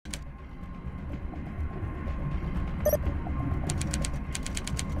It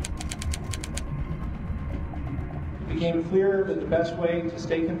became clear that the best way to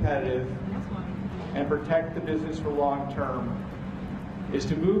stay competitive and protect the business for long term is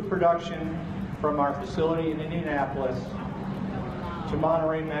to move production from our facility in Indianapolis to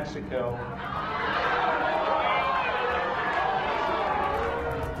Monterrey, Mexico.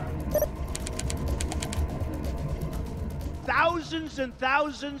 Thousands and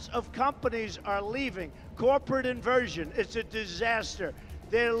thousands of companies are leaving. Corporate inversion, it's a disaster.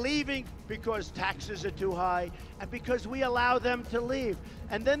 They're leaving because taxes are too high and because we allow them to leave.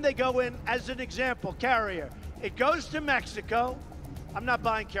 And then they go in, as an example, Carrier. It goes to Mexico. I'm not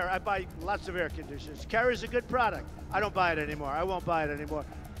buying Carrier. I buy lots of air conditioners. Carrier's a good product. I don't buy it anymore. I won't buy it anymore.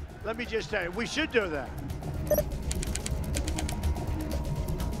 Let me just tell you, we should do that.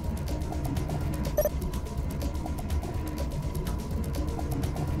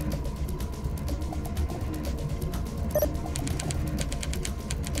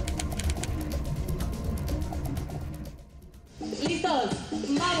 Listos,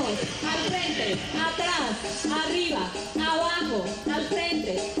 vamos, al frente, atrás, arriba, abajo, al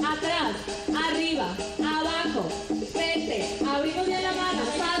frente, atrás, arriba, abajo, frente, abrimos bien la mano,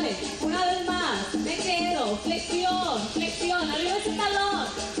 sale, una vez más, me quedo, flexión, flexión, arriba ese talón,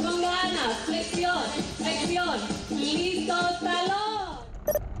 con ganas, flexión, flexión, listos, talón.